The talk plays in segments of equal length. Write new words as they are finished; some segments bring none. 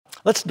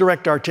Let's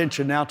direct our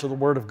attention now to the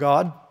Word of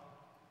God,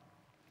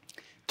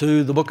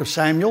 to the book of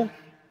Samuel,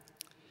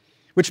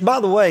 which, by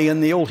the way,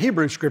 in the old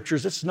Hebrew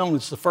Scriptures, it's known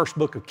as the first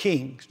book of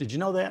Kings. Did you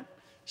know that?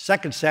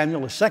 2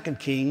 Samuel is 2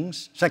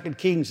 Kings, 2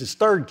 Kings is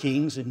 3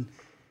 Kings, and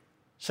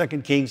 2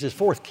 Kings is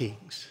 4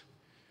 Kings.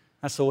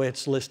 That's the way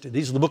it's listed.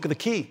 These are the book of the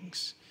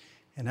Kings,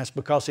 and that's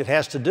because it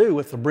has to do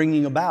with the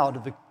bringing about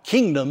of the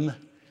kingdom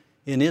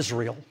in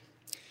Israel.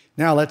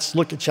 Now let's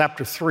look at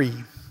chapter 3.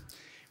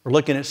 We're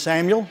looking at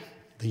Samuel,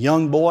 the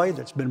young boy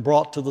that's been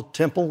brought to the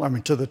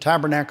to the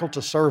tabernacle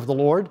to serve the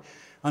Lord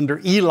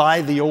under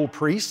Eli, the old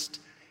priest.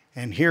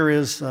 And here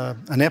is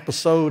an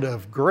episode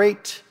of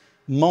great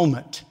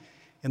moment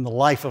in the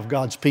life of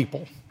God's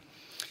people.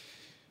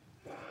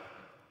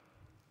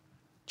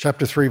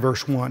 Chapter 3,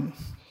 verse 1.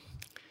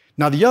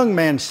 Now the young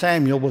man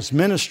Samuel was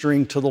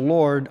ministering to the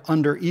Lord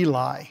under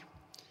Eli,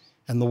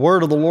 and the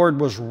word of the Lord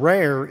was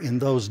rare in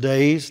those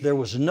days. There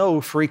was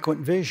no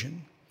frequent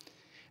vision.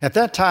 At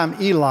that time,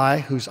 Eli,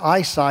 whose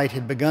eyesight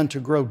had begun to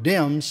grow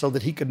dim so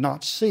that he could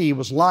not see,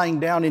 was lying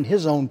down in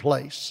his own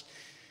place.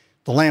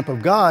 The lamp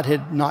of God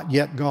had not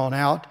yet gone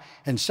out,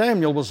 and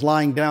Samuel was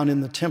lying down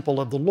in the temple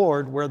of the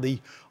Lord where the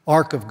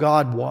ark of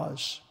God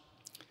was.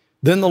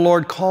 Then the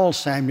Lord called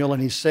Samuel,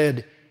 and he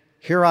said,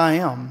 "Here I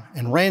am,"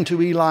 and ran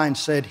to Eli and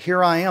said,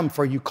 "Here I am,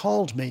 for you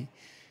called me."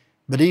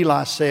 But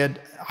Eli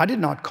said, "I did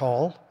not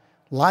call.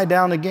 Lie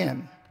down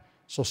again."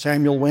 So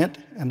Samuel went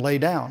and lay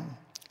down.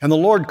 And the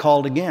Lord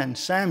called again,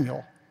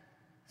 "Samuel."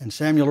 And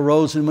Samuel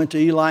arose and went to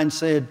Eli and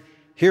said,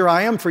 "Here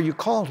I am, for you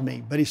called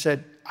me." But he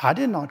said, "I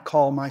did not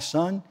call, my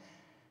son.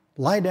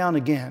 Lie down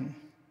again."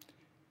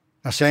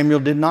 Now Samuel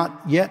did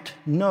not yet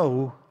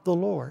know the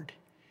Lord,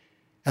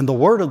 and the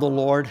word of the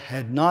Lord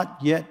had not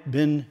yet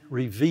been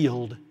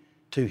revealed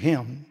to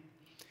him.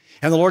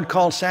 And the Lord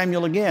called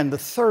Samuel again the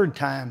third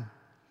time.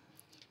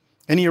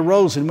 And he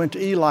arose and went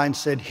to Eli and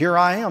said, "Here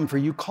I am, for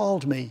you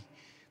called me."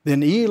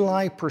 Then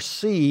Eli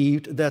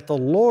perceived that the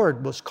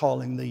Lord was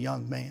calling the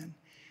young man.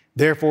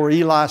 Therefore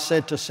Eli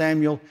said to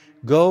Samuel,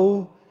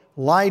 "Go,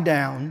 lie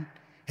down,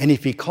 and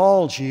if he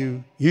calls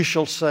you, you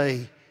shall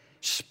say,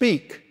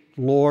 'Speak,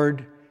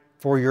 Lord,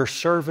 for your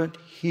servant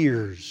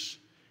hears.'"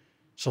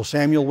 So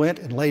Samuel went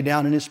and lay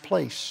down in his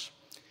place.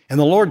 And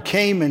the Lord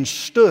came and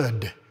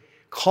stood,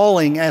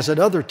 calling as at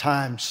other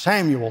times,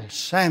 "Samuel,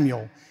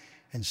 Samuel."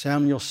 And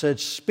Samuel said,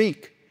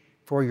 "Speak,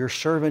 for your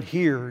servant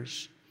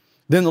hears."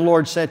 Then the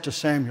Lord said to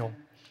Samuel,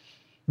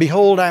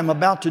 "Behold, I am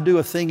about to do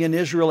a thing in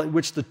Israel at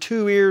which the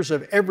 2 ears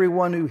of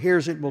everyone who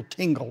hears it will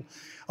tingle.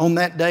 On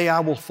that day I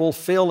will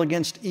fulfill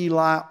against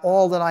Eli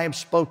all that I have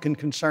spoken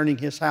concerning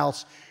his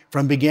house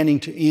from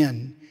beginning to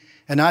end.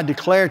 And I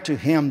declare to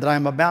him that I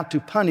am about to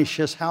punish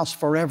his house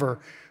forever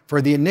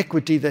for the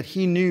iniquity that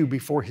he knew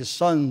before his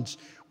sons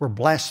were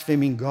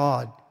blaspheming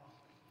God,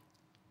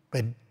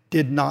 but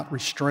did not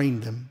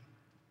restrain them.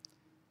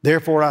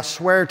 Therefore I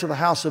swear to the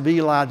house of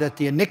Eli that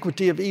the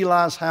iniquity of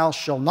Eli's house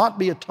shall not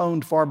be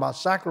atoned for by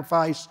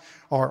sacrifice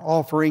or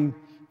offering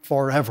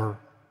forever."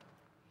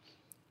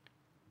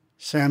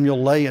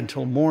 Samuel lay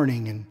until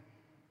morning, and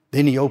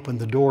then he opened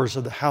the doors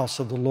of the house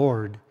of the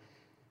Lord.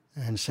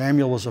 And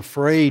Samuel was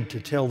afraid to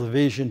tell the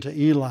vision to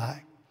Eli.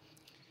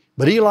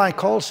 But Eli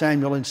called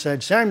Samuel and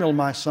said, "Samuel,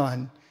 my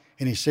son."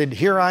 And he said,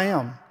 "Here I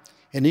am."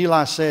 And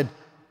Eli said,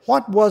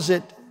 "What was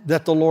it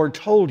that the Lord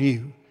told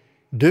you?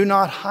 Do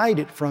not hide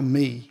it from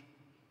me.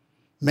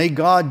 May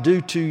God do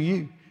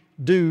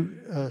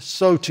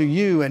so to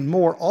you and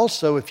more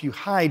also if you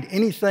hide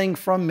anything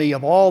from me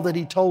of all that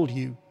he told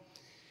you."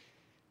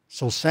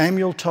 So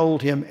Samuel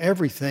told him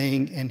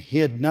everything and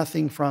hid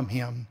nothing from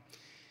him.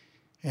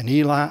 And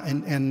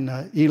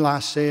Eli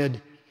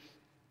said,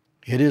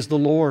 "It is the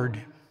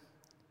Lord.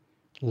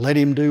 Let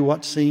him do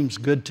what seems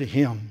good to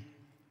him."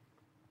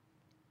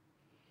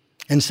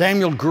 And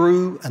Samuel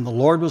grew, and the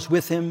Lord was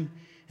with him,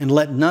 and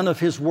let none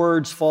of his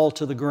words fall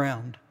to the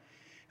ground.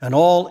 And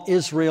all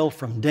Israel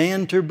from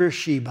Dan to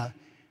Beersheba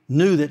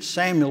knew that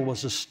Samuel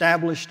was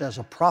established as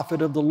a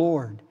prophet of the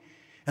Lord.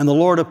 And the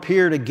Lord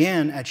appeared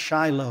again at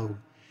Shiloh,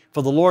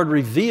 for the Lord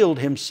revealed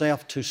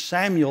himself to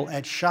Samuel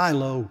at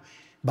Shiloh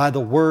by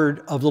the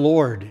word of the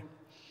Lord.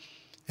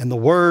 And the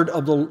word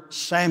of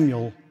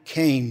Samuel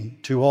came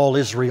to all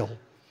Israel.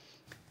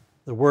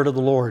 The word of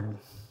the Lord.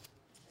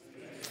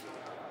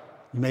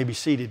 You may be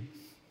seated.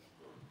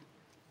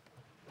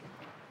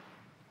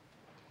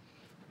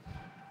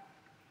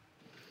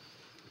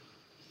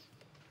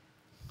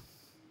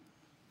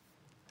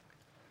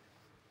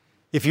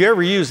 If you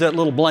ever use that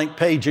little blank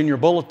page in your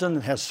bulletin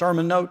that has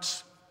sermon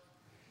notes,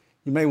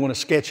 you may want to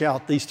sketch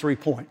out these 3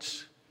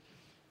 points.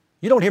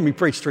 You don't hear me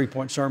preach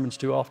 3-point sermons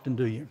too often,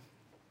 do you?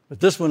 But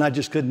this one I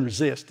just couldn't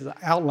resist. The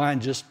outline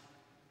just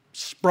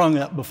sprung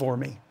up before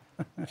me.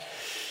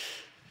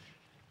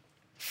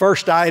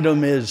 First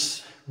item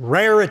is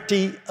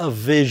rarity of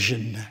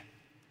vision.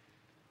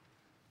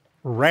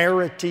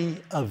 Rarity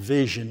of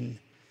vision.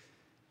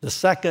 The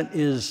second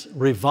is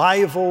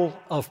revival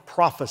of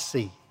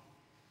prophecy.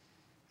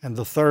 And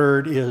the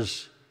third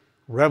is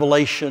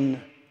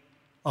revelation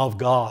of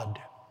God.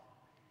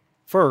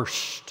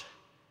 First,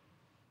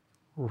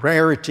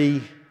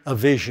 rarity of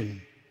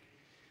vision.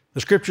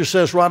 The scripture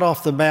says right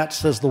off the bat,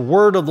 says the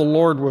word of the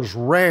Lord was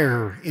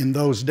rare in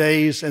those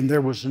days and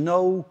there was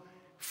no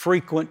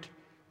frequent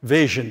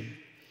vision.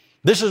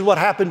 This is what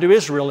happened to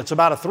Israel. It's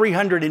about a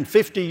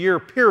 350-year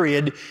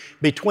period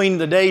between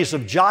the days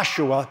of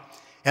Joshua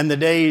and the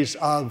days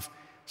of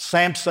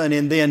Samson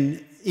and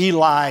then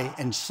Eli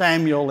and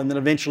Samuel and then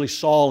eventually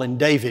Saul and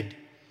David.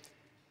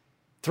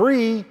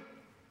 3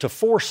 to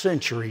 4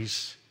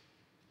 centuries,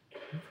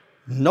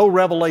 no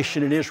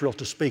revelation in Israel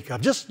to speak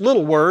of. Just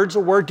little words, a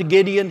word to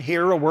Gideon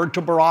here, a word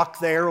to Barak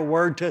there, a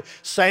word to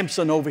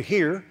Samson over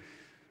here,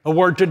 a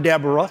word to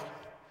Deborah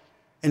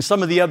and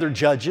some of the other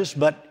judges.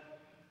 But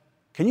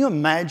can you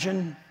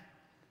imagine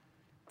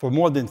for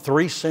more than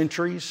 3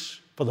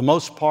 centuries, for the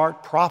most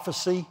part,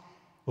 prophecy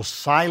was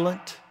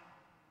silent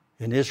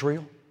in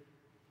Israel?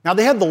 Now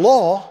they had the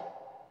law,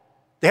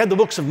 they had the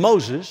books of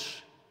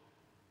Moses,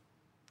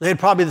 they had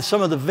probably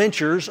some of the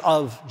ventures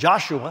of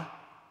Joshua,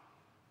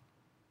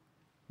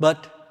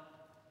 but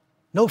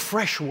no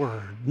fresh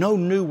word, no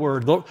new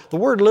word. The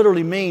word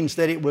literally means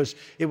that it was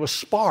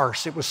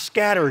sparse, it was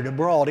scattered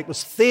abroad, it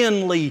was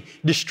thinly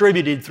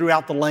distributed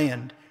throughout the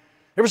land.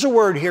 There was a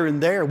word here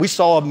and there. We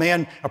saw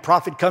a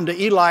prophet come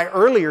to Eli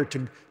earlier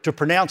to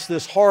pronounce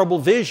this horrible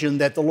vision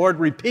that the Lord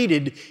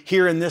repeated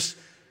here in this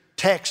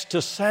text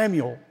to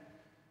Samuel.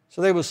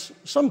 So there was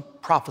some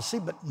prophecy,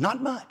 but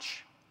not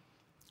much.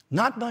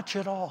 Not much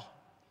at all.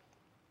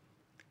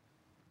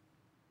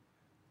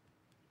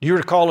 Do you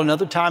recall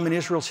another time in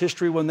Israel's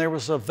history when there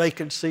was a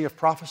vacancy of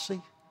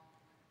prophecy?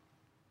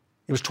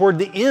 It was toward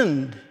the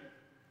end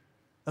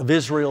of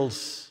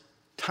Israel's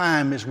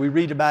time as we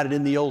read about it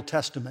in the Old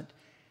Testament.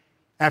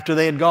 After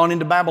they had gone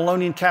into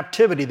Babylonian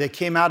captivity, they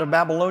came out of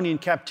Babylonian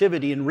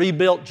captivity and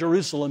rebuilt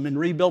Jerusalem and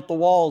rebuilt the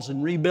walls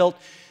and rebuilt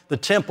the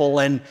temple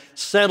and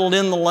settled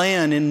in the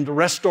land in the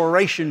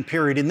restoration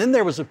period. And then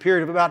there was a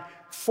period of about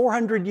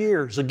 400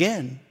 years,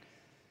 again,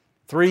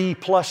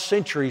 3+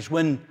 centuries,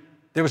 when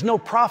there was no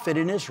prophet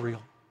in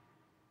Israel.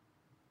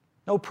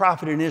 No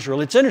prophet in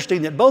Israel. It's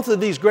interesting that both of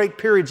these great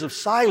periods of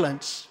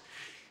silence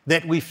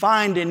that we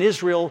find in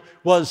Israel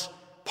was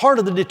part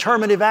of the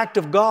determinative act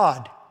of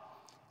God.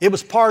 It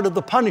was part of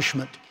the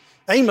punishment.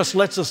 Amos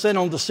lets us in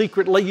on the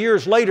secret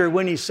years later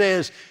when he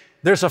says,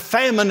 there's a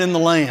famine in the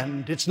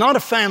land. It's not a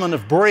famine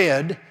of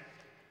bread,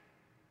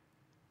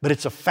 but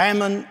it's a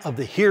famine of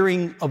the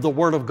hearing of the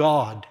Word of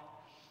God.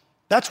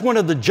 That's one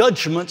of the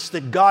judgments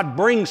that God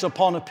brings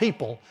upon a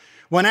people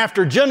when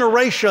after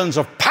generations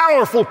of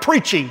powerful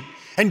preaching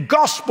and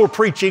gospel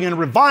preaching and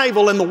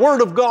revival and the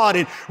Word of God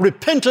and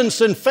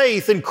repentance and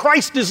faith and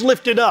Christ is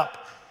lifted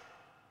up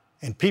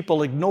and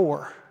people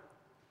ignore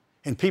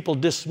and people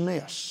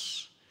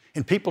dismiss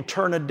and people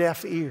turn a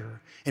deaf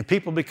ear and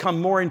people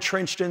become more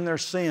entrenched in their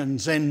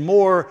sins and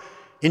more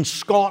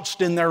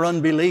ensconced in their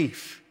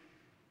unbelief,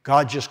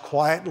 God just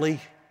quietly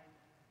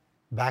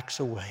backs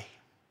away,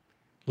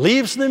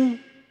 leaves them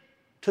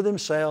to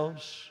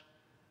themselves,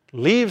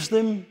 leaves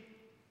them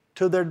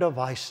to their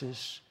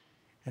devices,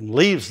 and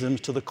leaves them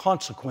to the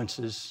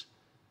consequences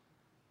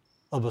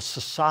of a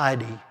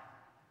society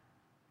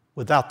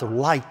without the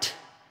light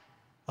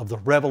of the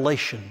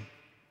revelation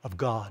of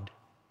God.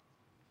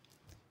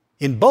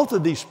 In both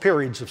of these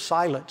periods of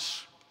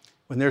silence,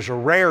 when there's a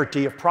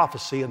rarity of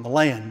prophecy in the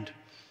land,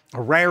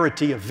 a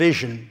rarity of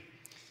vision,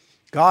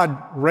 God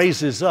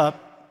raises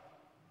up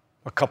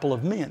a couple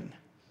of men.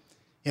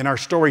 In our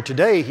story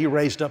today, He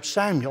raised up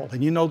Samuel,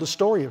 and you know the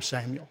story of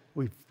Samuel.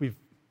 We've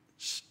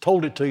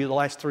told it to you the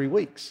last 3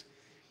 weeks.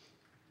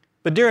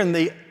 But during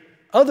the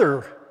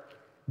other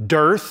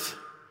dearth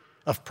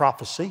of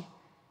prophecy,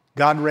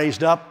 God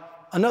raised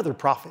up another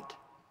prophet,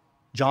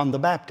 John the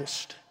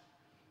Baptist.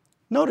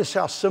 Notice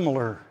how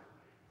similar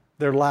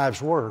their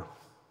lives were.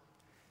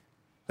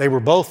 They were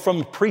both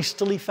from a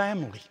priestly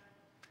family.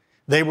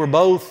 They were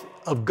both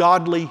of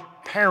godly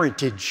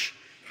parentage.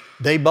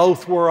 They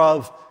both were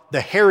of the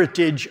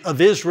heritage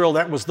of Israel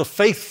that was the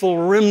faithful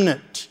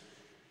remnant.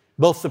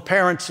 Both the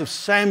parents of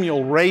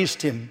Samuel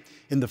raised him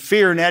in the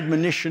fear and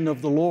admonition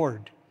of the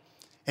Lord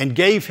and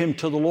gave him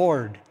to the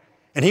Lord.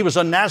 And he was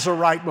a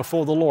Nazirite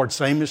before the Lord.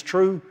 Same is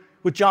true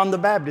with John the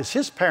Baptist.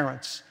 His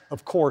parents,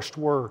 of course,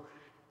 were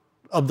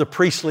of the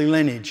priestly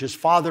lineage, his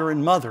father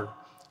and mother.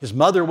 His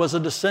mother was a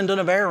descendant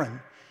of Aaron.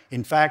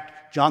 In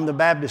fact, John the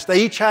Baptist,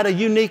 they each had a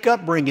unique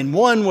upbringing.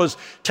 One was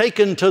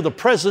taken to the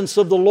presence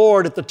of the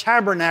Lord at the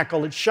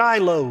tabernacle at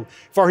Shiloh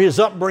for his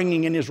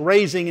upbringing and his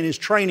raising and his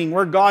training,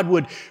 where God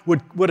would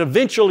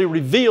eventually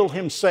reveal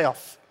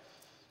Himself.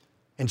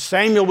 And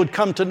Samuel would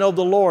come to know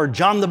the Lord.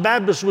 John the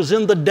Baptist was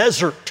in the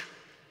desert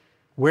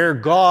where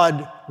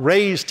God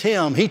raised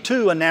him. He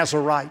too a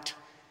Nazirite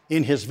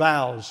in his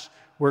vows,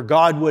 where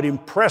God would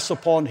impress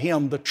upon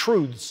him the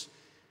truths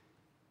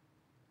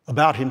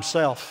about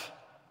Himself.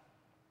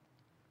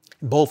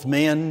 Both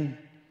men,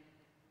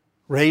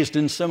 raised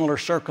in similar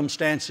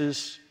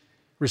circumstances,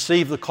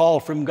 received the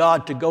call from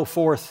God to go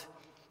forth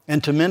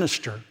and to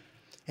minister.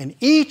 And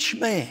each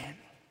man,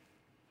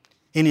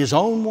 in his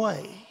own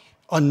way,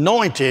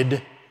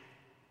 anointed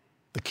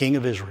the King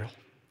of Israel.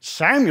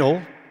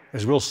 Samuel,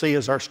 as we'll see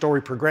as our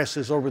story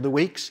progresses over the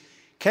weeks,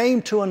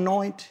 came to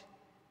anoint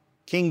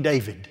King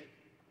David,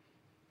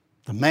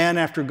 the man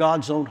after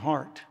God's own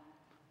heart,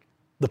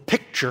 the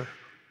picture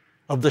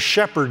of the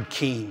shepherd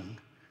king,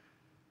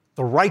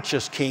 the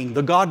righteous king,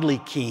 the godly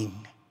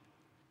king,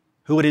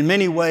 who would in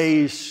many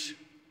ways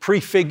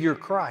prefigure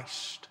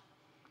Christ.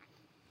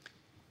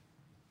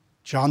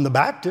 John the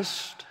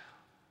Baptist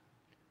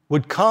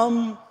would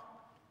come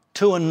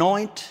to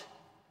anoint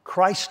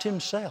Christ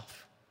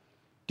himself.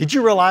 Did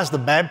you realize the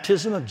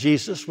baptism of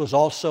Jesus was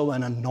also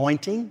an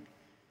anointing?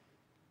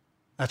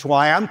 That's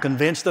why I'm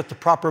convinced that the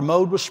proper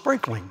mode was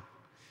sprinkling,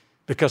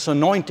 because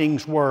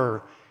anointings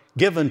were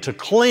given to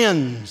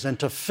cleanse and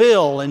to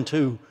fill and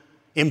to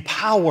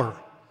empower.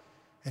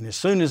 And as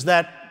soon as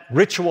that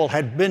ritual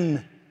had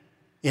been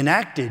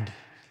enacted,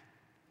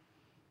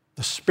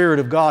 the Spirit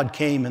of God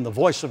came and the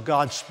voice of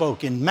God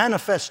spoke in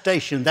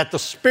manifestation that the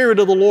Spirit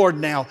of the Lord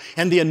now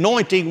and the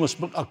anointing was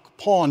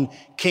upon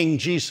King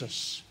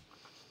Jesus.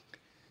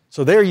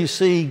 So there you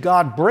see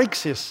God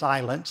breaks his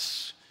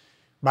silence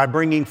by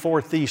bringing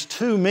forth these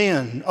two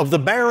men of the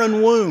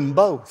barren womb,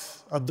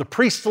 both of the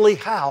priestly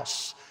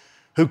house,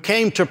 who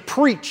came to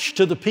preach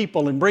to the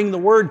people and bring the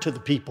word to the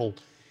people,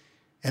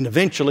 and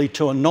eventually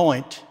to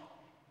anoint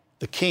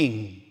the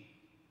King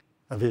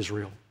of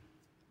Israel.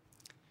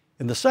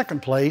 In the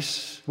second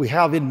place, we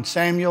have in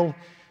Samuel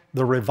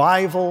the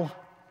revival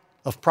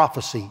of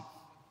prophecy.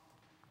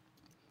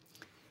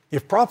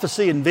 If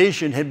prophecy and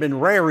vision had been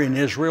rare in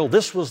Israel,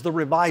 this was the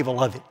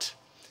revival of it.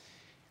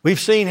 We've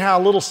seen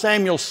how little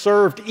Samuel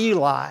served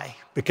Eli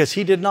because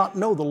he did not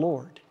know the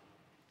Lord.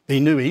 He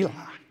knew Eli.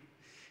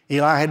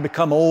 Eli had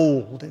become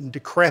old and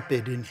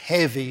decrepit and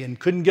heavy and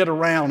couldn't get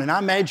around. And I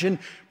imagine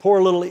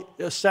poor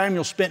little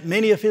Samuel spent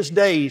many of his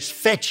days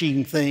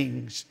fetching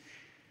things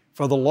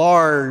for the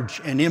large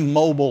and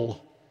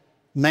immobile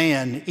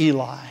man,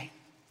 Eli.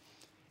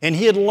 And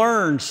he had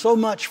learned so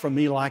much from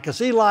Eli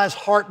because Eli's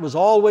heart was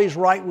always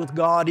right with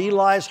God.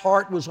 Eli's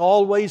heart was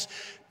always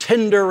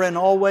tender and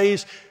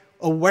always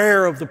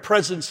aware of the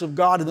presence of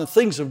God and the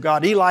things of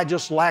God. Eli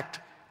just lacked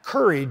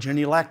courage, and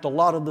he lacked a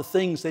lot of the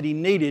things that he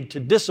needed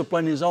to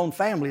discipline his own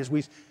family, as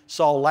we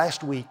saw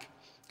last week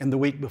and the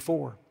week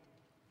before.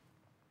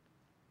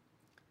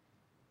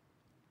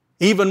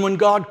 Even when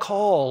God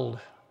called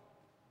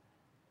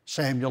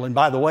Samuel, and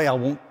by the way, I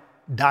won't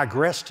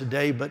digress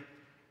today, but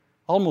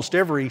almost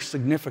every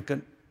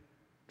significant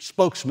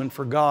spokesman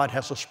for God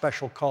has a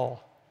special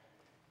call.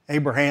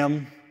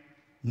 Abraham,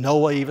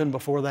 Noah even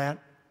before that,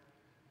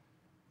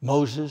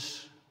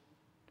 Moses,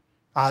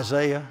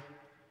 Isaiah,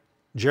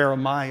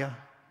 Jeremiah,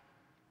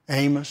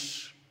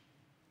 Amos,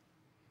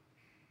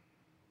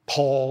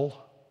 Paul,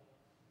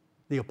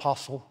 the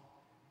apostle.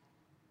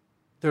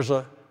 There's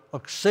a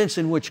sense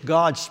in which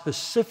God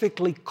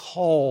specifically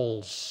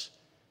calls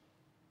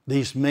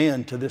these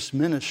men to this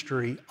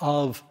ministry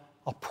of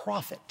a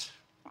prophet.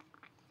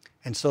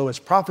 And so as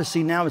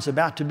prophecy now is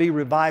about to be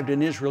revived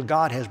in Israel,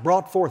 God has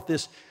brought forth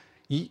this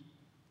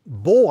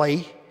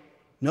boy.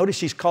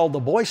 Notice he's called the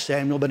boy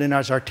Samuel, but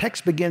as our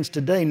text begins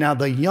today, now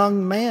the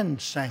young man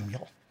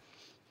Samuel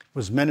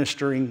was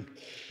ministering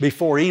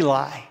before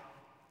Eli.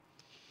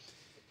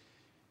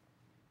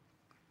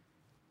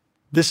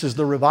 This is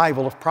the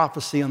revival of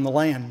prophecy in the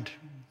land.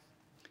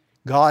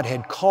 God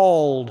had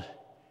called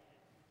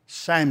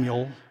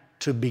Samuel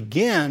to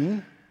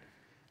begin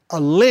a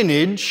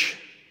lineage,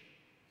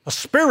 a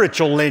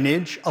spiritual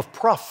lineage of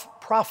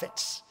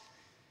prophets.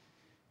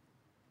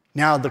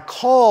 Now, the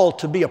call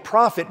to be a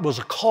prophet was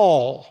a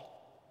call.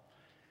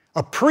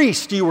 A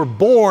priest, you were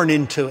born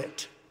into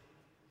it.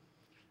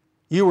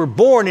 You were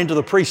born into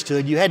the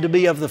priesthood. You had to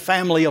be of the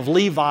family of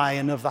Levi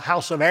and of the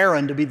house of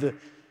Aaron to be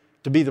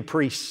the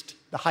priest,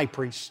 the high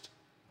priest.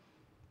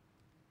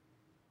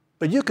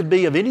 But you could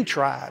be of any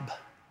tribe.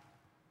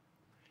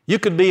 You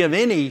could be of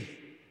any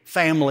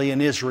family in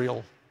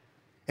Israel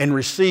and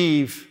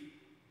receive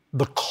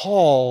the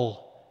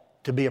call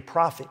to be a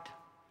prophet.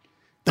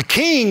 The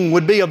king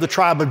would be of the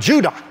tribe of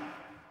Judah.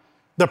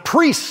 The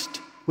priest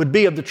would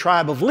be of the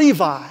tribe of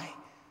Levi.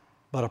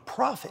 But a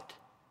prophet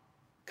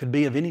could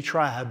be of any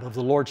tribe of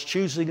the Lord's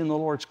choosing and the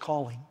Lord's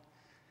calling.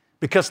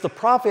 Because the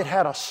prophet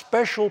had a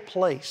special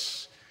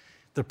place.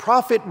 The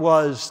prophet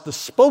was the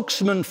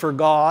spokesman for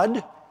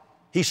God.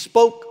 He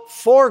spoke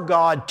for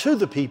God to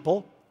the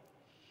people.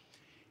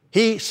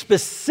 He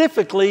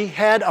specifically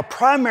had a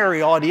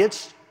primary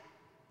audience,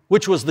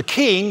 which was the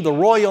king, the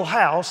royal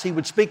house. He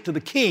would speak to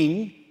the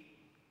king.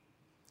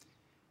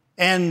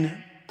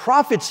 And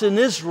prophets in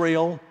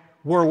Israel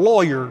were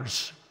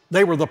lawyers.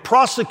 They were the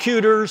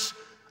prosecutors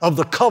of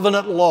the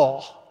covenant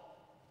law.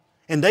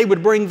 And they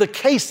would bring the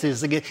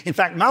cases again. In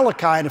fact,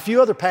 Malachi and a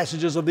few other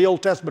passages of the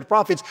Old Testament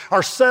prophets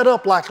are set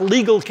up like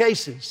legal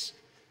cases.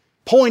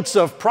 Points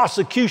of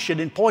prosecution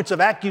and points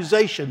of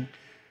accusation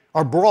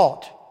are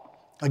brought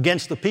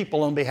against the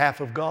people on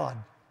behalf of God.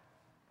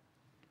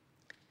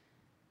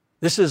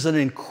 This is an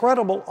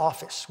incredible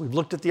office. We've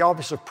looked at the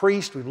office of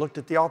priest. We've looked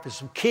at the office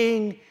of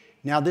king.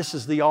 Now this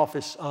is the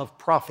office of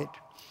prophet.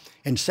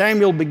 And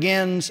Samuel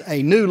begins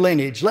a new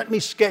lineage. Let me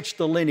sketch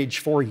the lineage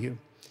for you.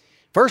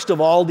 First of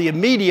all, the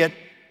immediate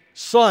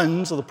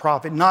sons of the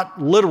prophet,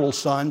 not literal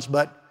sons,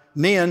 but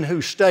men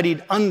who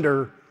studied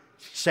under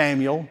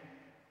Samuel,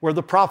 were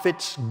the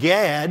prophets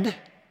Gad.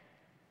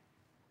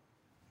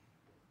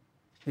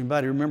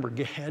 Anybody remember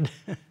Gad?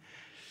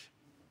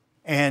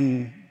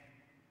 And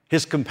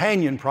his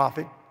companion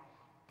prophet.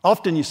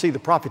 Often you see the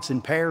prophets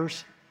in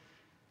pairs.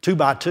 2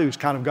 by 2 is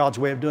kind of God's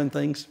way of doing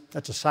things.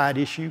 That's a side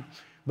issue.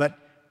 But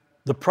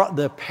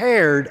the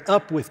paired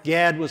up with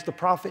Gad was the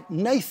prophet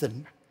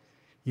Nathan.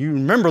 You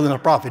remember the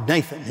prophet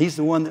Nathan. He's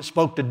the one that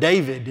spoke to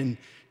David and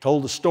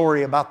told the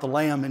story about the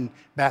lamb in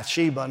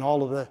Bathsheba and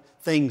all of the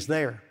things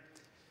there.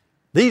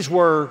 These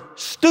were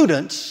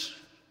students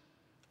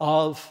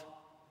of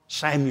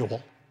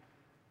Samuel.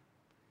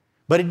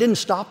 But it didn't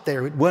stop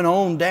there. It went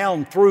on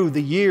down through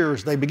the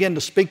years. They began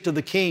to speak to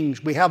the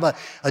kings. We have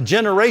a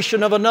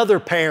generation of another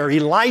pair,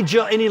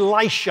 Elijah and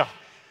Elisha,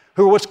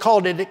 who were what's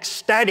called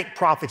ecstatic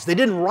prophets. They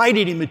didn't write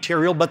any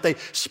material, but they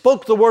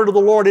spoke the word of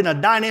the Lord in a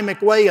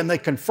dynamic way, and they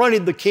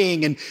confronted the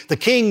king, and the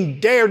king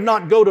dared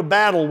not go to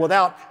battle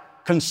without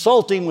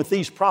consulting with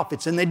these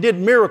prophets, and they did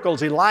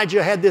miracles.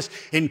 Elijah had this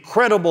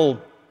incredible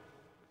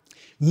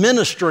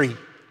ministry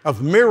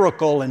of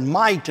miracle and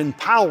might and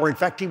power. In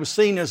fact, he was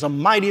seen as a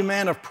mighty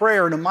man of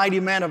prayer and a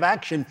mighty man of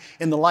action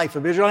in the life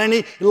of Israel.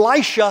 And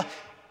Elisha,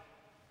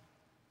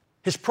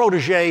 his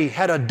protege,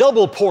 had a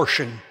double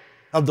portion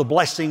of the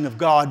blessing of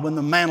God when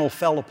the mantle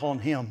fell upon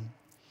him.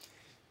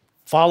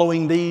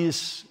 Following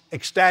these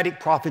ecstatic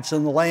prophets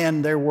in the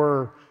land, there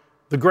were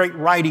the great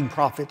writing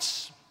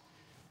prophets.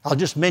 I'll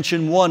just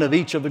mention one of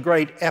each of the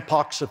great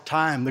epochs of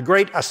time. The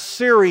great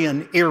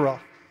Assyrian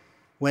era,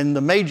 when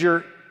the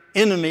major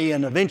enemy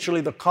and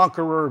eventually the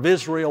conqueror of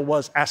Israel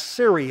was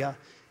Assyria,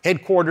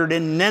 headquartered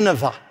in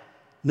Nineveh.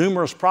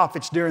 Numerous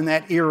prophets during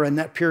that era and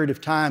that period of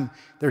time.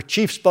 Their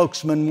chief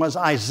spokesman was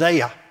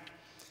Isaiah.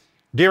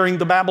 During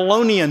the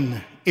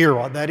Babylonian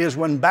era, that is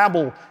when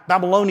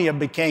Babylonia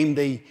became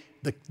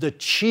the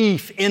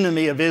chief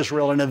enemy of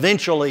Israel and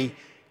eventually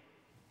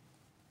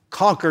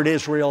conquered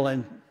Israel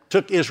and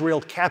took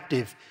Israel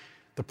captive.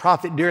 The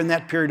prophet during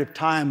that period of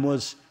time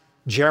was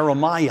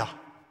Jeremiah.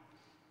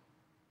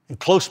 And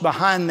close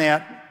behind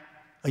that,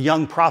 a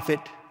young prophet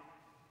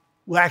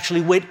who actually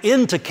went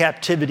into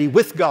captivity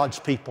with God's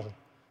people,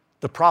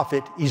 the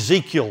prophet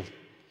Ezekiel.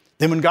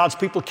 Then when God's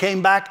people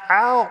came back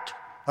out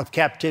of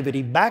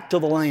captivity, back to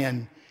the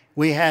land,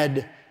 we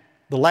had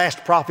the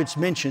last prophets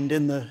mentioned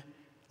in the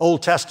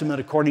Old Testament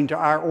according to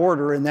our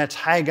order, and that's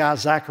Haggai,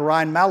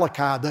 Zechariah, and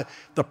Malachi,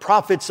 the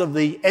prophets of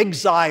the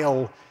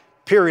exile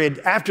period,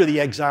 after the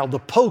exile, the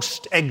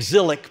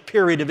post-exilic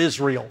period of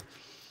Israel.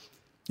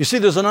 You see,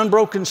 there's an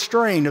unbroken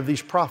strain of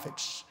these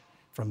prophets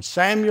from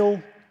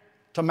Samuel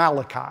to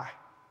Malachi.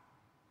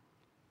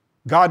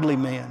 Godly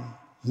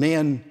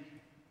men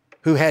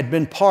who had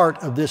been part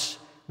of this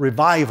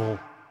revival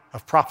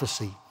of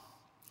prophecy.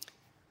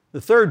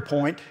 The third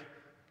point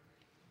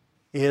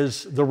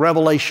is the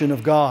revelation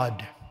of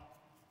God.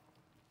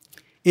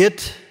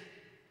 It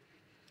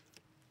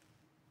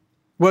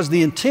was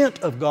the intent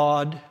of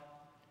God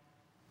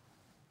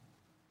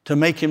to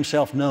make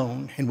himself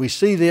known. And we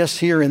see this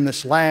here in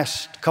this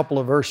last couple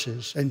of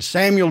verses. And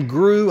Samuel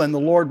grew, and the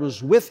Lord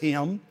was with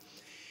him,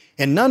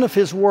 and none of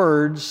his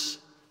words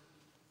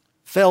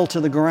fell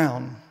to the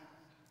ground.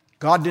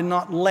 God did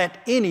not let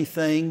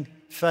anything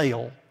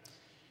fail.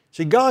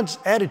 See, God's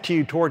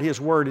attitude toward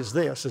his word is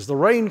this: as the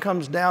rain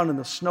comes down and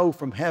the snow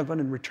from heaven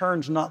and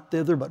returns not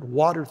thither, but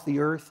watereth the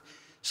earth,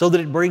 so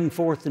that it bring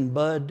forth and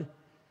bud,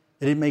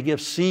 that it may give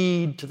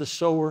seed to the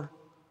sower,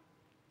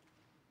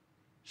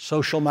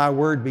 so shall my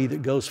word be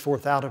that goes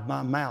forth out of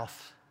my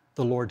mouth,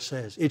 the Lord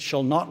says. It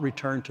shall not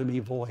return to me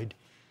void,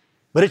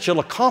 but it shall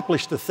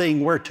accomplish the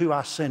thing whereto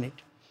I sent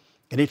it,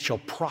 and it shall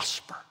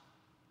prosper.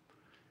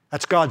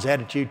 That's God's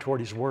attitude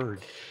toward his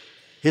word.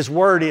 His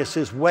word is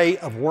his way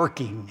of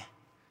working.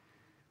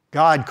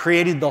 God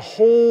created the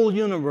whole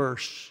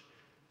universe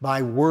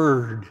by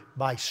word,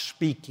 by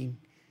speaking.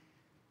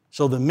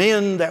 So the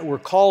men that were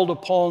called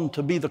upon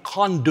to be the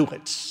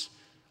conduits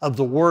of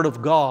the word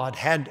of God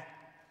had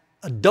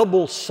a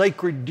double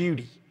sacred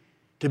duty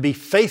to be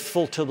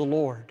faithful to the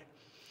Lord.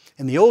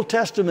 And the Old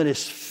Testament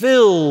is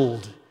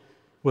filled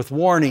with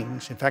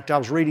warnings. In fact, I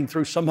was reading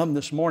through some of them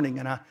this morning,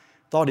 and I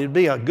thought it'd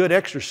be a good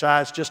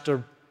exercise just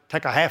to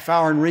take a half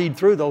hour and read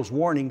through those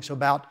warnings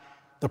about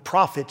the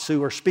prophets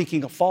who are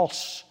speaking a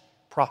false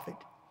prophet.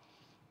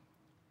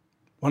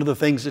 One of the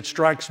things that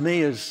strikes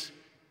me is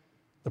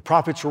the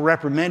prophets were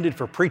reprimanded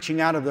for preaching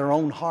out of their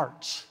own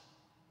hearts.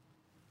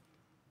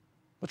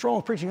 What's wrong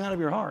with preaching out of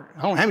your heart?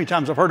 I don't know how many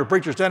times I've heard a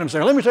preacher stand up and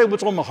say, let me tell you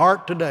what's on my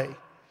heart today.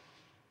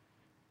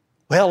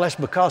 Well, that's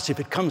because if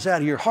it comes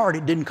out of your heart,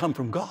 it didn't come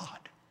from God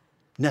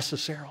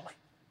necessarily.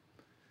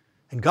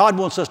 And God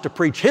wants us to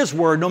preach his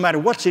word no matter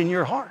what's in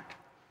your heart.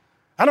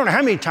 I don't know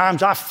how many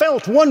times I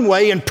felt one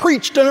way and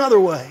preached another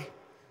way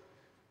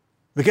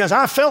because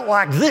I felt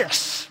like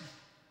this: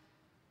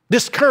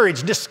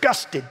 discouraged,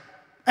 disgusted,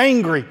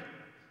 angry,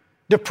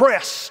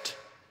 depressed.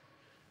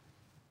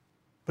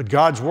 But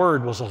God's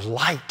Word was a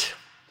light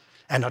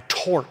and a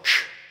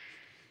torch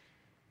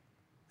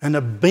and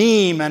a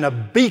beam and a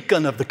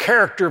beacon of the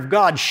character of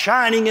God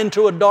shining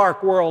into a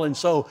dark world. And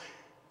so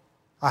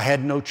I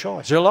had no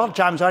choice. There are a lot of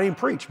times I didn't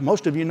preach.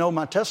 Most of you know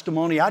my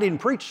testimony. I didn't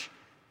preach.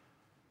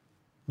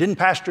 Didn't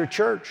pastor a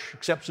church,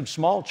 except some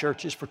small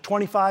churches, for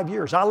 25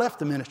 years. I left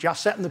the ministry. I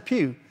sat in the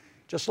pew,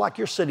 just like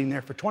you're sitting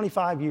there, for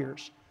 25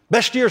 years.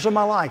 Best years of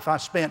my life I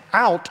spent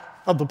out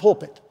of the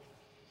pulpit.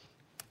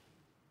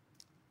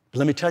 But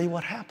let me tell you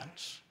what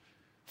happens.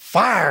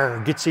 Fire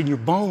gets in your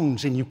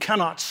bones and you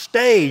cannot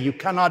stay. You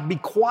cannot be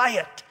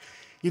quiet.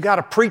 You got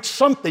to preach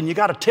something. You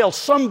got to tell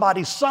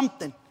somebody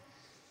something.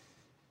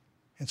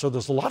 And so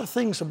there's a lot of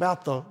things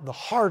about the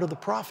heart of the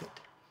prophet.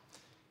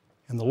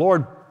 And the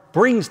Lord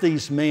brings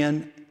these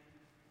men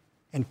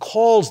and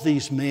calls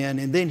these men,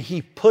 and then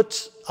He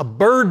puts a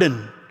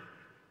burden.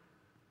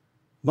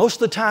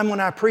 Most of the time when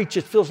I preach,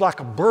 it feels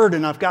like a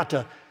burden I've got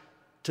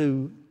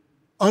to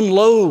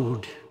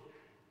unload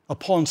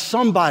upon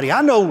somebody.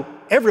 I know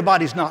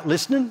everybody's not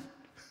listening.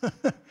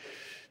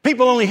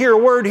 People only hear a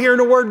word here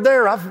and a word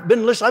there. I've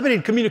been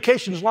in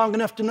communications long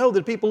enough to know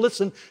that people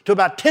listen to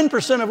about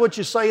 10% of what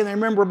you say and they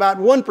remember about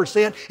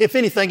 1%, if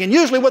anything. And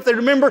usually what they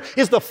remember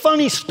is the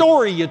funny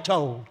story you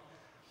told.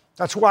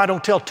 That's why I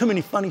don't tell too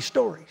many funny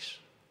stories.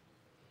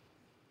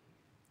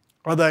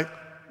 Or the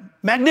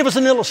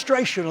magnificent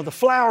illustration or the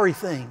flowery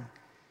thing,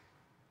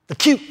 the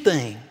cute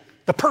thing,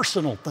 the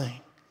personal thing.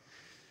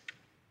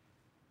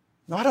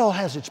 Now, it all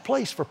has its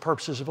place for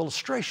purposes of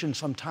illustration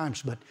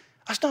sometimes, but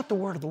that's not the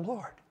word of the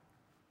Lord.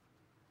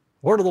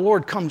 The word of the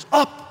Lord comes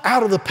up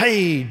out of the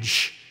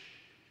page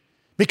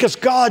because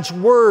God's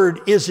word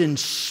is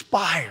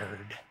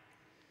inspired.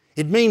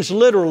 It means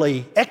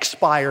literally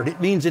expired. It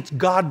means it's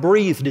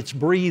God-breathed. It's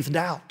breathed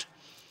out.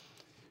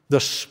 The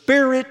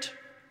Spirit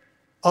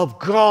of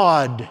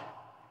God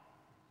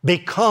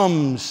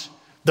becomes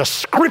the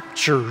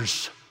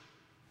Scriptures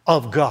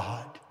of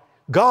God.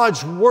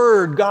 God's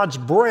Word, God's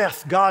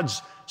breath,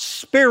 God's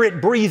Spirit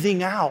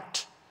breathing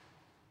out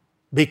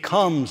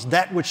becomes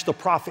that which the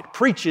prophet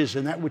preaches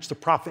and that which the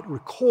prophet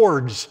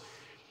records.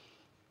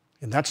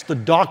 And that's the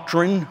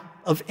doctrine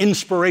of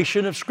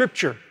inspiration of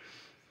Scripture.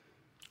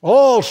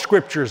 All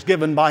Scripture is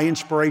given by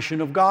inspiration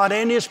of God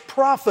and is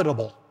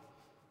profitable.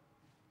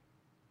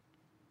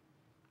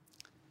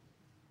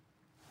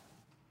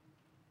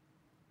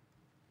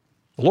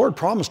 The Lord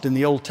promised in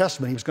the Old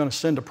Testament He was going to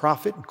send a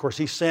prophet. Of course,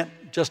 He sent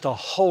just a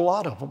whole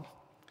lot of them.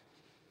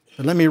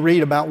 But let me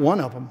read about one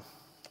of them.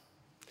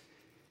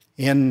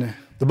 In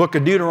the book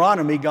of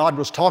Deuteronomy, God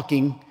was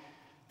talking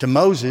to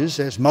Moses,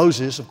 as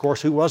Moses, of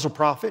course, who was a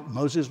prophet.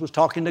 Moses was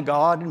talking to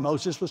God, and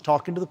Moses was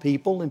talking to the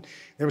people, and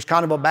there was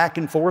kind of a back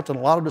and forth and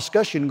a lot of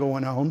discussion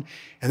going on.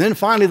 And then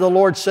finally the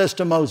Lord says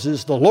to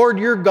Moses, "The Lord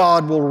your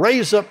God will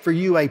raise up for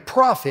you a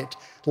prophet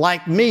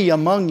like me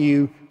among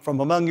you from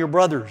among your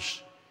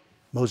brothers."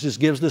 Moses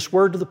gives this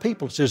word to the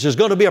people. He says, there's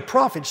going to be a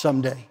prophet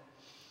someday.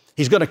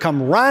 He's going to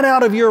come right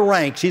out of your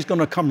ranks. He's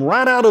going to come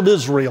right out of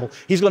Israel.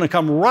 He's going to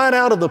come right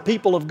out of the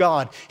people of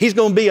God. He's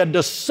going to be a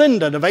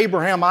descendant of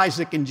Abraham,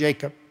 Isaac, and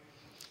Jacob.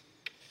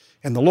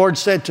 And the Lord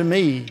said to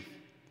me,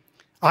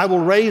 I will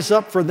raise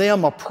up for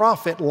them a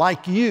prophet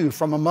like you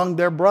from among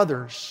their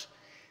brothers,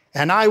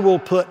 and I will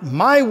put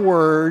my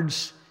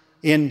words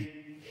in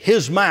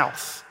his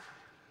mouth.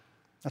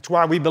 That's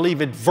why we believe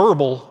in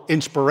verbal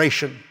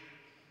inspiration.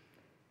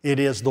 It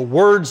is the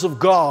words of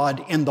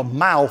God in the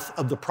mouth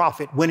of the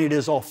prophet when it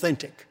is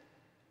authentic.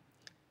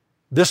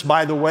 This,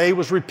 by the way,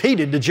 was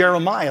repeated to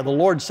Jeremiah. The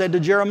Lord said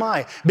to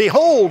Jeremiah,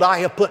 "Behold,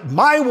 I have put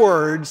my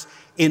words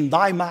in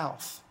thy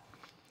mouth."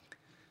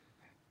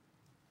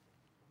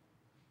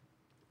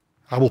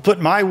 I will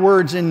put my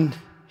words in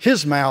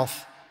his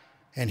mouth,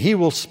 and he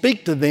will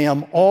speak to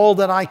them all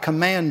that I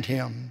command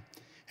him.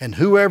 And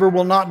whoever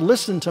will not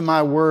listen to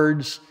my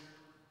words,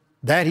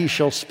 that he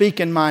shall speak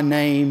in my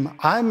name,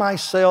 I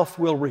myself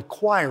will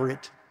require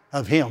it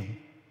of him.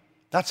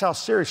 That's how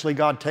seriously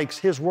God takes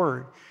his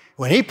word.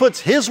 When he puts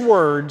his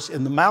words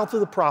in the mouth of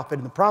the prophet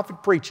and the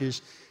prophet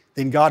preaches,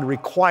 then God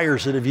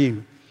requires it of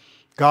you.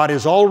 God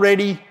has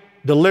already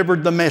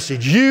delivered the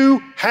message.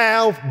 You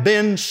have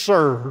been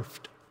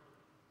served.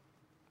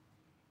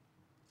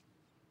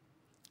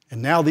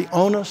 And now the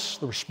onus,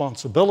 the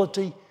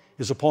responsibility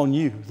is upon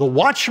you. The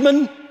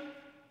watchman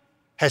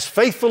has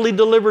faithfully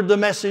delivered the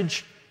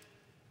message,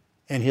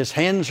 and his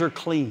hands are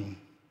clean.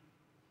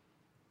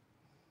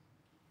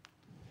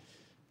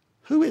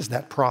 Who is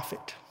that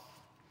prophet?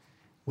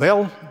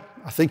 Well,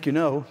 I think you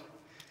know.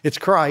 It's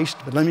Christ,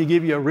 but let me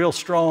give you a real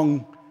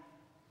strong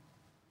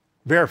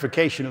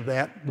verification of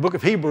that. The book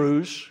of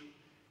Hebrews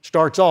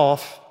starts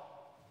off,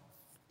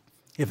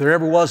 if there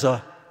ever was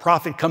a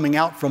prophet coming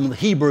out from the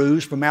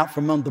Hebrews, from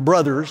among the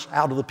brothers,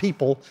 out of the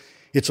people,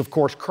 it's of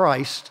course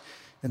Christ.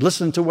 And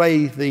listen to the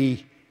way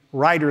the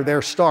writer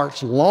there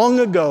starts. Long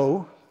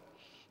ago,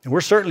 and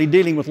we're certainly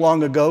dealing with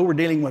long ago, we're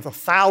dealing with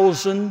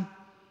 1,000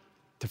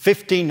 to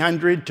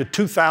 1,500 to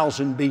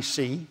 2,000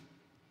 BC.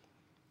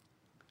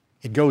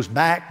 It goes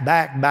back.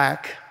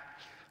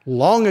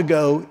 long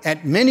ago,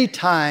 at many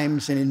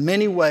times and in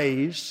many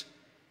ways,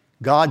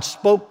 God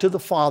spoke to the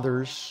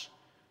fathers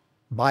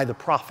by the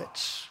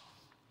prophets.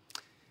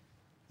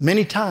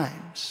 Many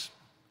times.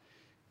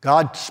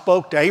 God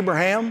spoke to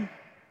Abraham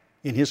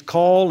in his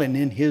call and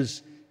in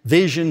his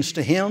visions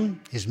to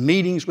him, his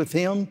meetings with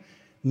him,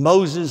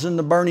 Moses in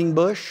the burning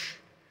bush,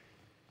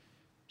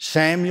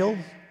 Samuel,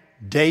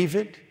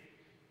 David.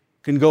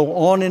 Can go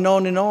on and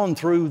on and on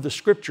through the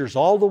Scriptures.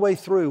 All the way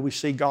through, we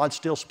see God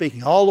still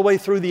speaking. All the way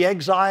through the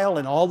exile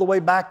and all the way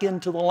back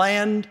into the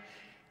land,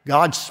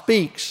 God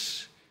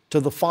speaks to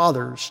the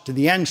fathers, to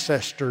the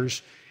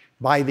ancestors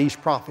by these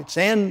prophets.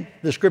 And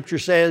the Scripture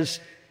says,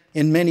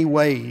 in many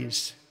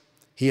ways,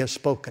 He has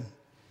spoken.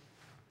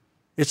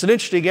 It's an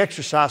interesting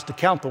exercise to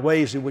count the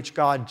ways in which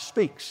God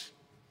speaks.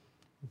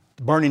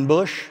 The burning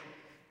bush,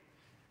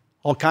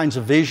 all kinds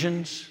of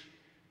visions,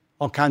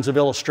 all kinds of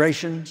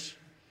illustrations.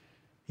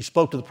 He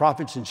spoke to the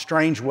prophets in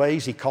strange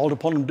ways. He called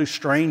upon them to do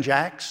strange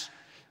acts.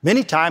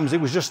 Many times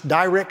it was just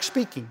direct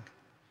speaking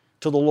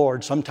to the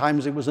Lord.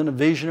 Sometimes it was in a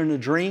vision and a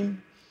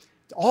dream.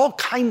 All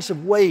kinds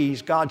of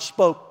ways God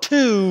spoke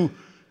to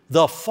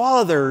the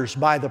fathers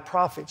by the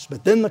prophets.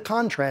 But then the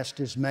contrast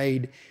is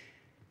made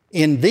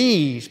in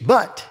these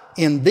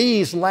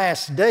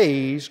last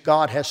days,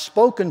 God has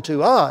spoken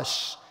to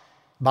us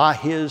by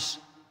His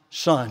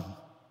Son.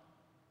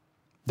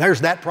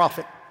 There's that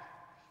prophet.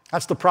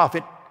 That's the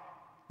prophet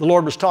the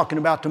Lord was talking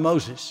about to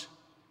Moses.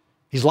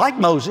 He's like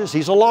Moses.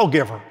 He's a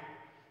lawgiver.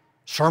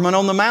 Sermon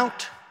on the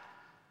Mount,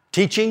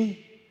 teaching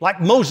like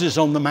Moses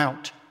on the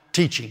Mount,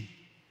 teaching.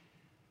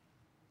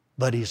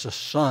 But he's a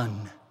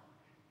son.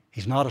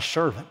 He's not a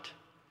servant.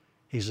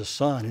 He's a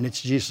son, and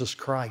it's Jesus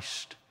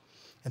Christ.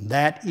 And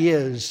that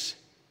is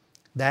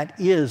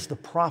the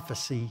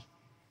prophecy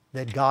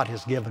that God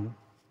has given.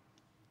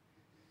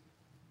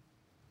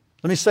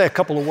 Let me say a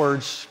couple of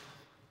words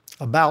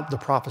about the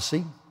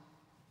prophecy.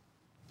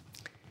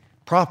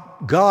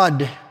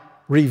 God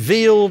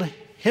revealed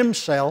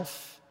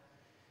Himself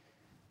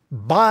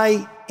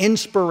by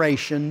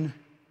inspiration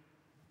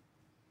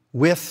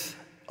with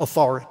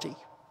authority.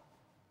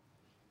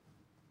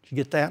 Did you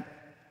get that?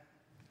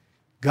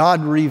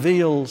 God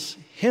reveals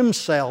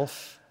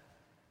Himself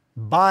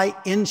by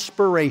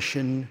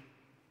inspiration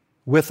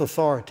with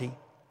authority.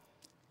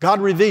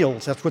 God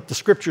reveals, that's what the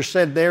Scripture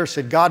said there,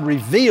 said God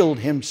revealed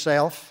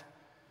Himself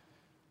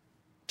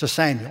to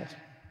Samuel.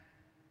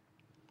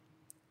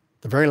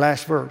 The very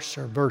last verse,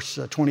 or verse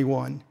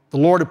 21. The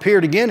Lord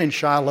appeared again in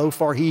Shiloh,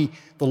 for the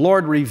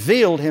Lord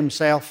revealed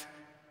Himself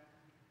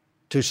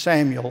to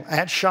Samuel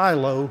at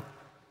Shiloh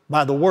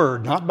by the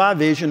word, not by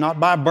vision,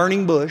 not by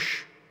burning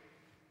bush,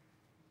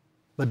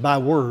 but by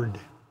word.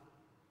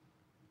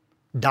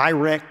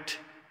 Direct,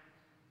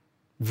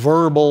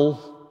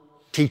 verbal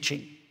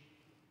teaching.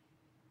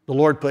 The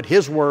Lord put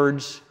His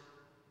words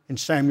in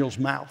Samuel's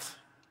mouth.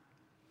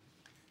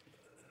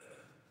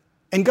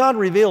 And God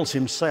reveals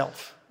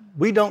Himself.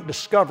 We don't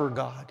discover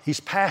God. He's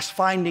past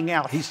finding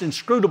out. He's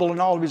inscrutable in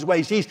all of His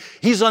ways.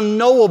 He's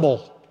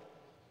unknowable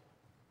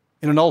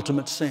in an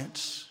ultimate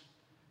sense.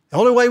 The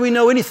only way we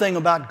know anything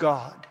about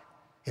God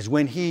is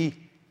when He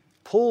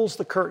pulls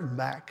the curtain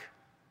back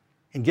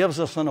and gives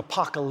us an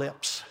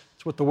apocalypse.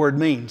 That's what the word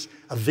means,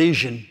 a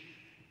vision.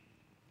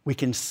 We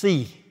can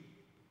see.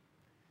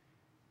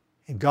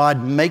 And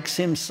God makes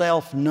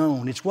Himself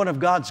known. It's one of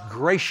God's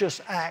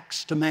gracious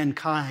acts to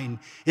mankind,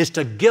 is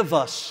to give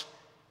us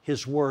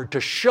His Word,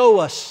 to show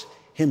us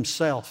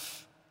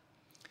Himself.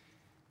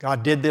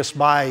 God did this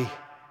by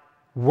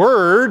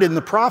word in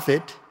the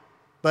prophet,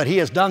 but He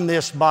has done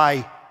this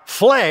by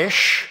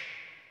flesh,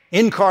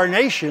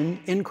 incarnation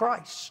in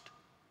Christ.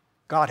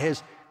 God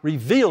has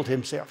revealed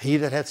Himself. He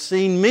that hath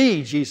seen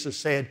me, Jesus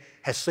said,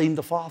 has seen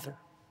the Father.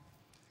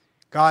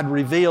 God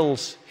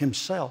reveals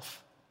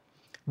Himself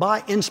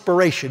by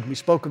inspiration. We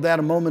spoke of that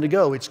a moment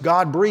ago. It's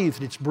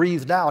God-breathed. It's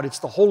breathed out. It's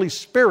the Holy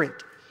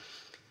Spirit.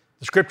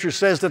 The Scripture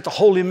says that the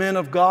holy men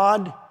of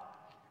God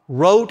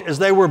wrote as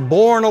they were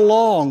borne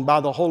along by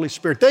the Holy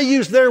Spirit. They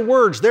used their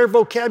words, their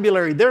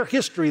vocabulary, their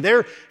history,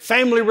 their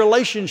family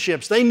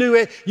relationships. They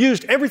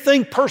used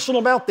everything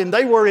personal about them.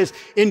 They were as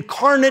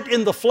incarnate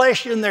in the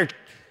flesh in their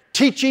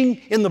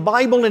teaching in the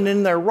Bible and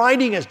in their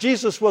writing as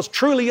Jesus was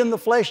truly in the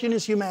flesh in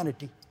His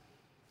humanity.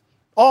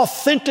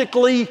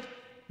 Authentically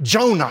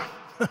Jonah,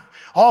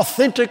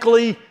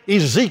 authentically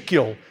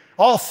Ezekiel,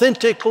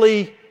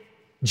 authentically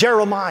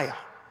Jeremiah.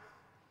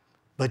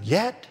 But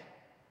yet,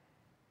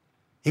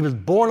 He was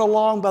borne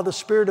along by the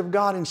Spirit of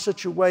God in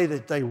such a way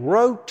that they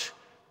wrote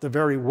the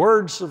very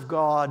words of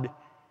God.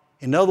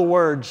 In other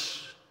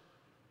words,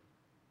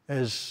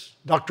 as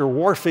Dr.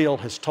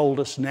 Warfield has told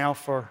us now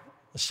for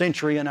a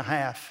century and a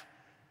half,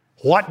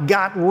 what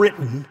got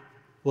written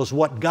was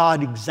what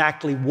God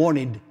exactly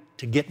wanted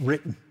to get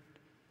written.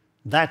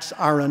 That's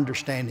our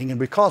understanding. And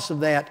because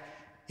of that,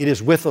 it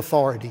is with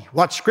authority.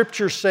 What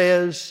Scripture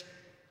says,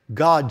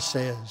 God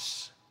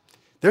says.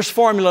 There's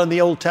formula in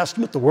the Old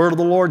Testament. The word of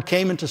the Lord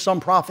came into some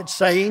prophet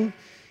saying,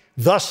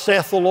 thus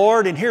saith the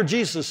Lord. And hear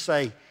Jesus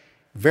say,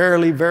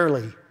 verily,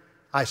 verily,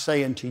 I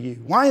say unto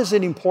you. Why is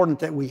it important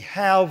that we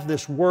have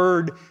this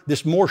word,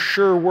 this more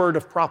sure word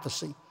of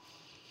prophecy?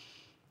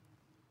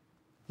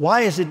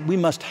 Why is it we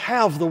must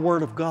have the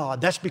Word of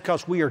God? That's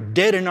because we are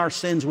dead in our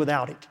sins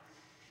without it.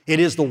 It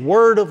is the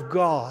Word of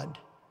God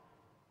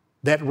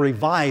that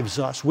revives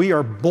us. We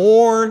are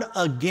born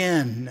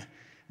again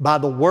by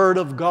the Word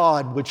of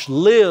God, which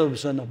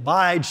lives and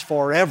abides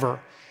forever.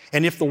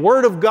 And if the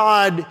Word of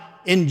God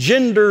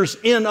engenders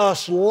in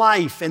us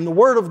life and the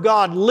Word of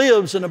God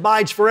lives and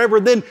abides forever,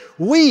 then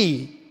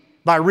we,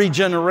 by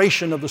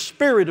regeneration of the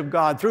Spirit of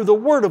God, through the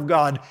Word of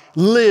God,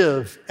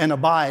 live and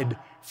abide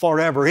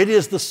forever. It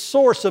is the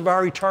source of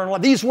our eternal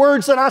life. These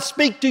words that I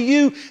speak to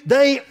you,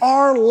 they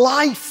are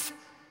life,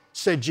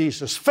 said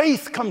Jesus.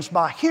 Faith comes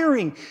by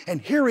hearing,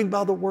 and hearing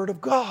by the Word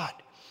of God.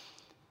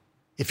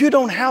 If you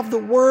don't have the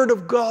Word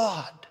of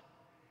God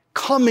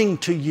coming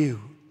to you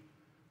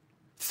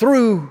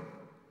through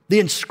the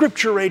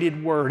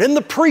inscripturated Word and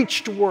the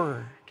preached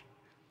Word,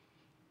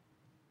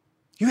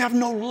 you have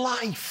no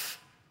life.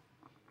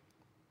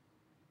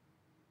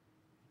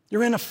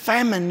 You're in a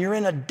famine, you're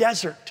in a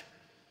desert.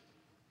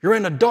 You're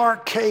in a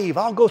dark cave.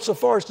 I'll go so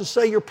far as to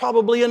say you're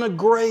probably in a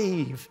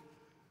grave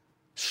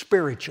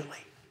spiritually.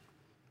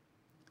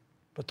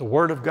 But the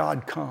Word of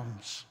God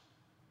comes.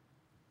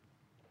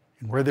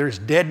 And where there's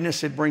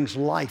deadness, it brings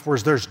life. Where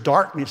there's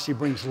darkness, it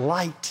brings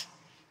light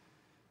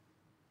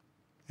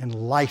and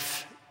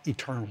life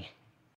eternal.